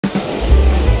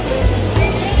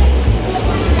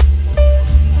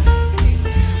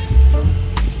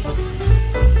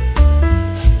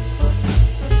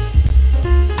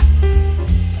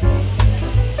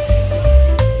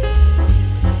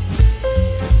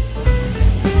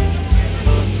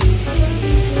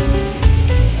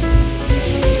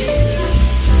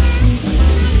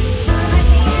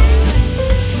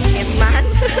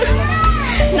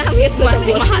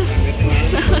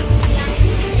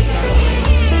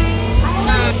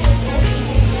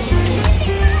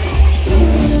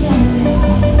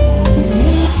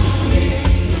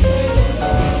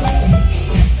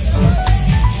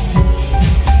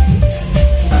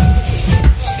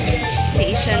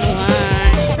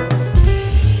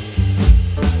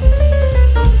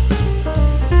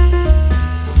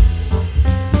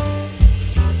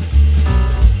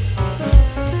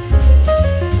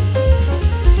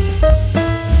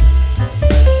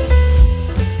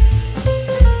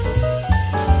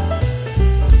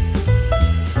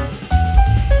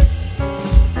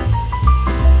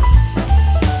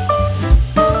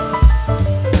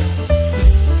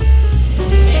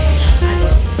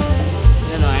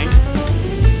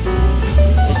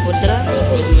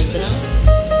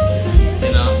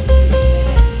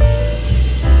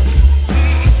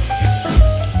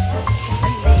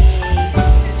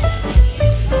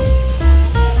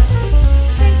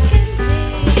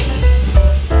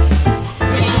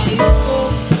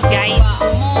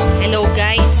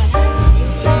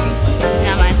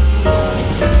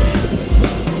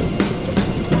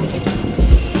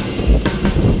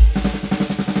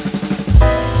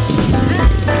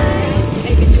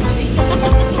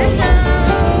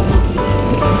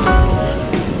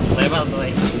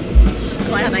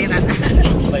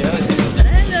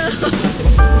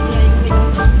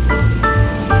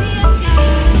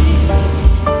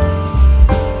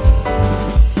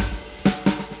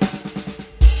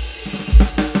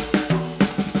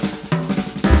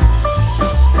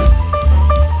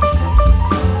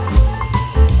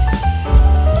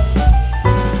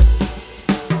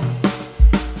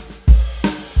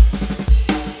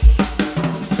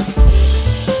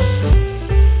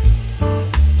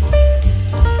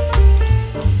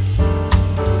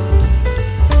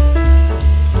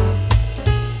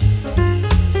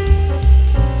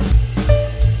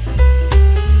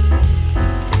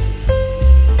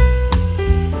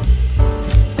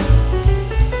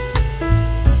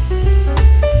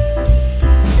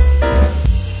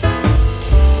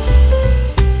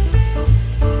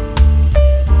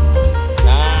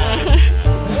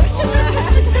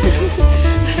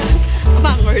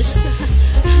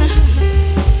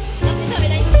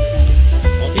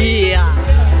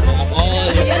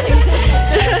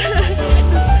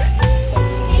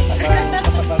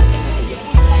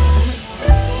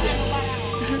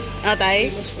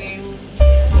Atay?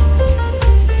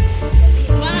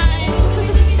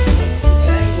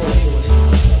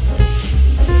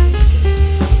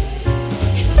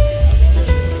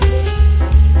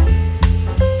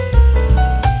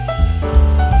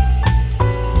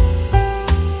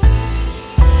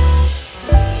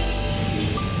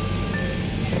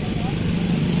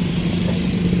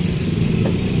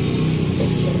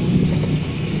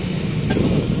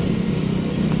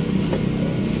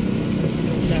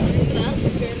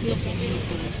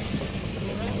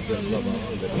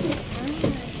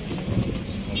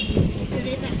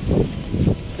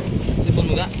 Sipon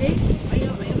mo ga?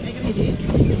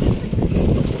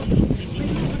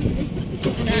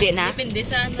 Hindi na? Depende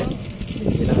sa ano.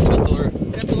 Katur.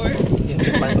 Katur. Hindi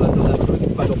pa yung lato na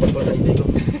pag-upot sa hindi ko.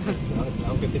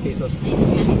 Ang 50 pesos.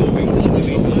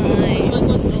 Nice.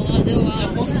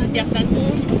 Tapos sa tiyakan mo.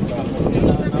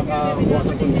 Nakakuha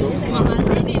sa pundo. Mahal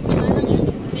na eh. Mahal lang yun.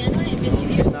 May ano eh. Best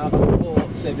view. Nakakuha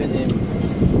 7M.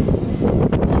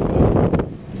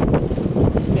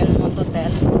 Belmont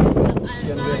Hotel.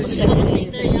 Cluster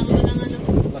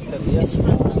yes.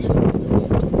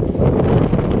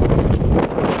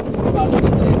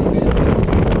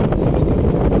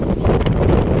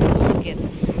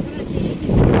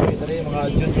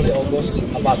 Mga June, July, August,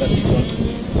 abagat season.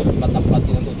 Plat-plat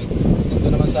din ang tubig. Dito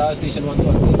naman sa Station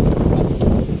 120.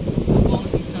 Sa buong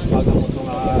season. Bagang mo itong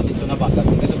season na bagat.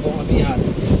 Kasi buong amihan,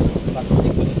 plat-plat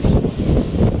dito sa Station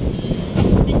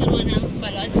 120. Station 1 ang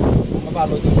balod.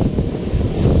 Kabalod.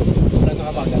 Wala sa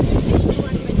kabagat. Station 1.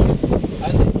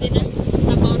 Hindi na.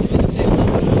 About zero.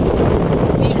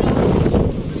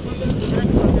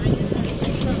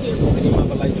 Hindi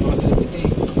mabalay sa mga celebrity.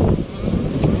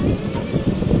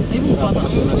 Ay, mukha ba?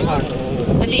 Bakasyon ni Heart.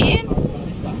 Maliin?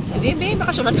 Baby,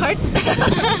 bakasyon ng heart.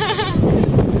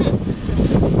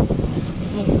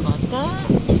 Mukha ka.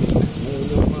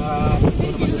 Yung mga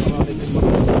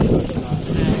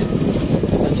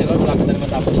ang sila, wala ka na naman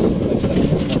tapos.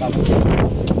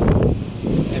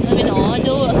 Sabi no,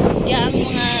 yung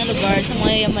mga lugar sa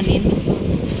mga yamanin.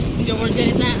 The word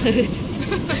din na.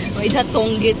 May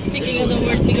datonggit. Speaking of the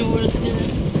word din na.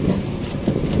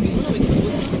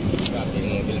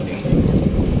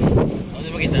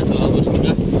 Kita so abos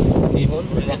na Ihon,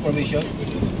 rock formation.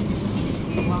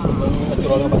 Itong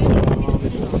natural na bato.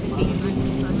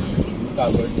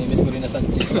 Covered ni Miss Corina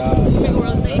Sanchez sa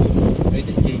World Day.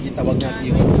 rated KG tawag niya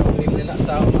Ihon. Rim nila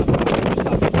sa mapa.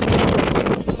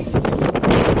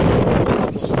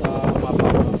 Tapos sa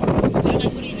mapa. Kaya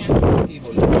Corina.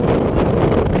 Ihon.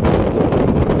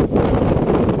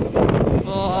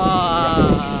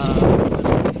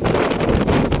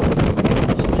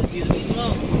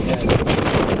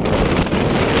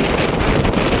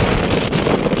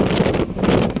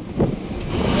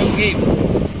 Game.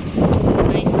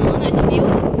 Nice no? Nice ang view.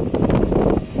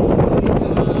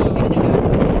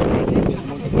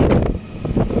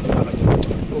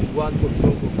 Kugwan,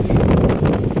 kugtong,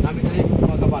 namin na rin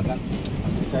mga kabagan.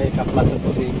 Kaya kaplat sa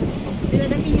tubig.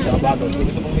 Sa balot.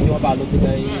 Hindi gusto mong medyo mabalot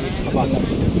kay kabagan.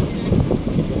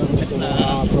 Kung ang gusto mo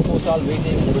proposal,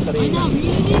 waiting, anniversary.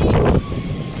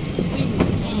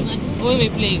 Uy, may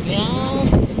playground.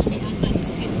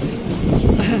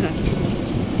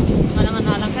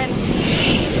 Halang-halang ka.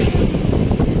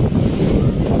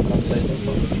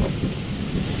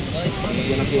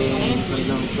 Yan ang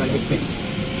kanilang private base.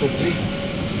 Top 3.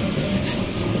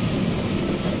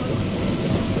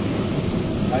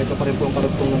 Ito pa rin po ang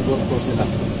karugtong ng golf course nila.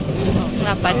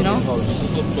 Rapad, no?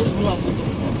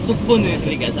 Sukbon eh,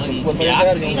 kalikat sa akin. Sukbon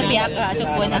pa rin sir. Sa biyak,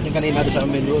 sukbon na. Natin kanina doon sa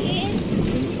main road.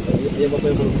 Yan ba po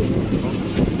yung karugtong?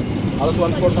 Alas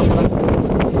 1/4 ang parang.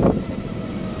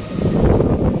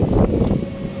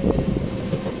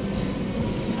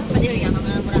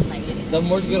 The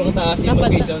more siguro kung taas yung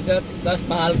location sir, tapos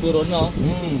mahal guro, no?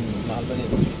 Mahal pa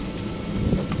nito.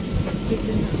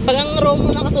 Pag ang room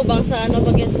mo nakatubang sa ano,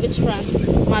 pag beachfront,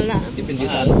 mahal na. Depende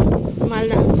sa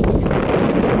Mahal na.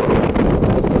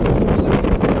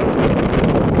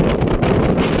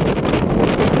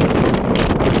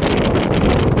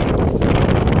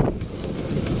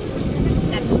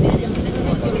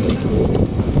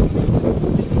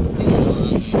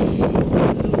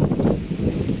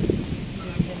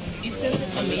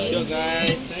 Let's go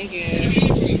guys, thank you.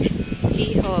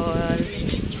 Ihol.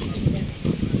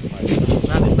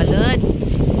 Maraming balod.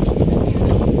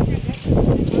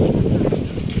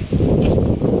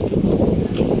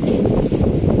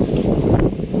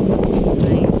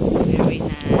 Nice, very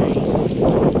nice.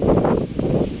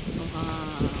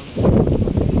 Wow.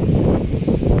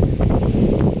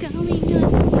 Going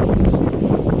on the ocean.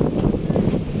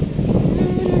 Na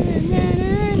na na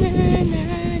na na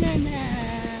na na.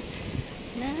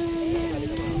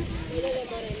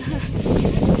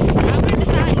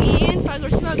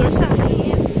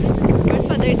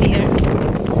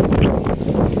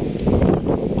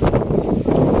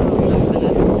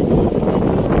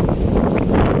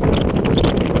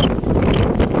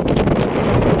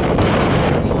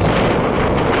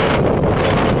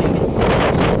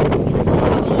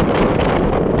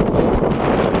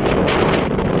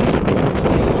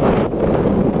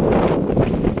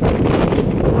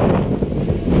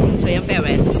 Victorian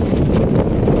parents.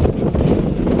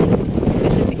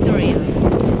 Kasi Victorian.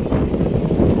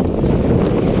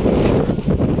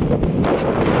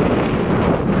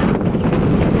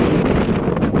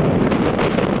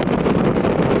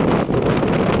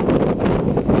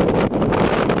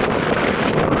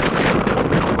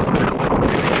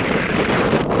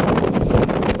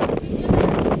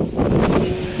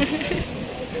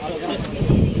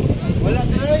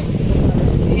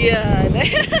 Yan.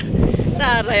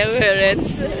 Tara yung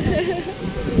parents.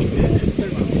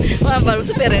 Mahal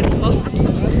sa parents mo.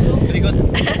 Very good.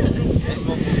 Yes,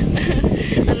 mo.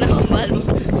 Ano ang mahal mo?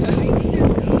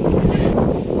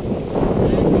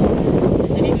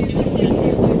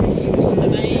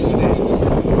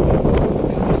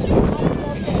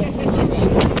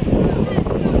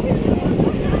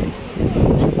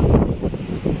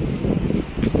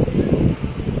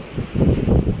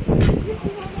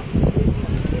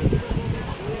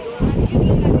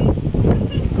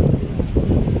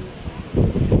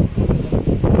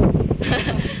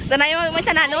 Tanay mo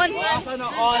isa na nun.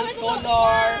 Sana all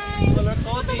color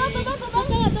coding.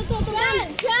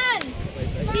 Jan!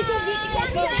 Station 3.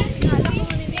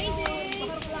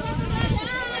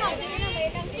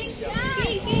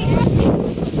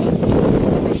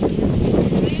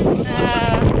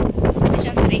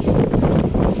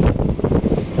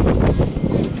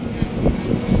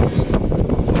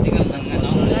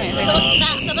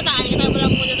 Sa bataan, kita ba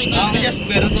lang muna tayo? Ang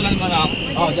Jasper tulan manam.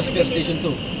 Oh, Jasper Station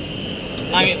 2.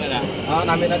 Namin na.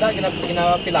 Namin na da,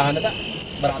 ginapilahan na da.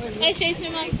 Barat. Ay, chase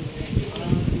nyo ma'am.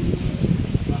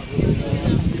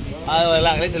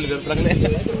 Wala kasi sa lugar lang na.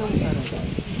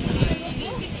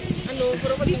 Ano,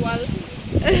 puro paliwal.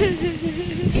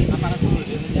 Para tulad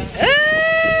din niya.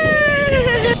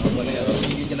 Wala yan.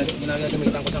 Hindi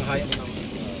ginagamitan ko sa hayang ng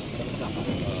usapan.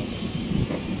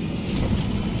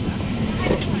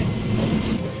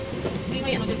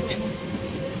 May ano dyan sa memo?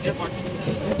 Airport.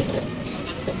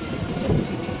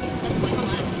 That's my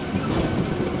mama.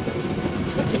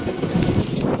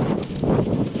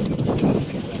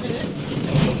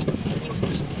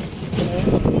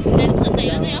 Tayo pa sa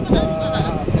bata.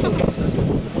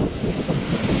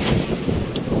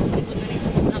 Ikot na rin.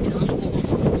 Sabi ng ano ko.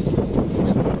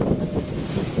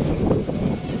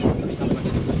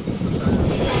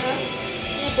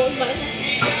 Ball ba?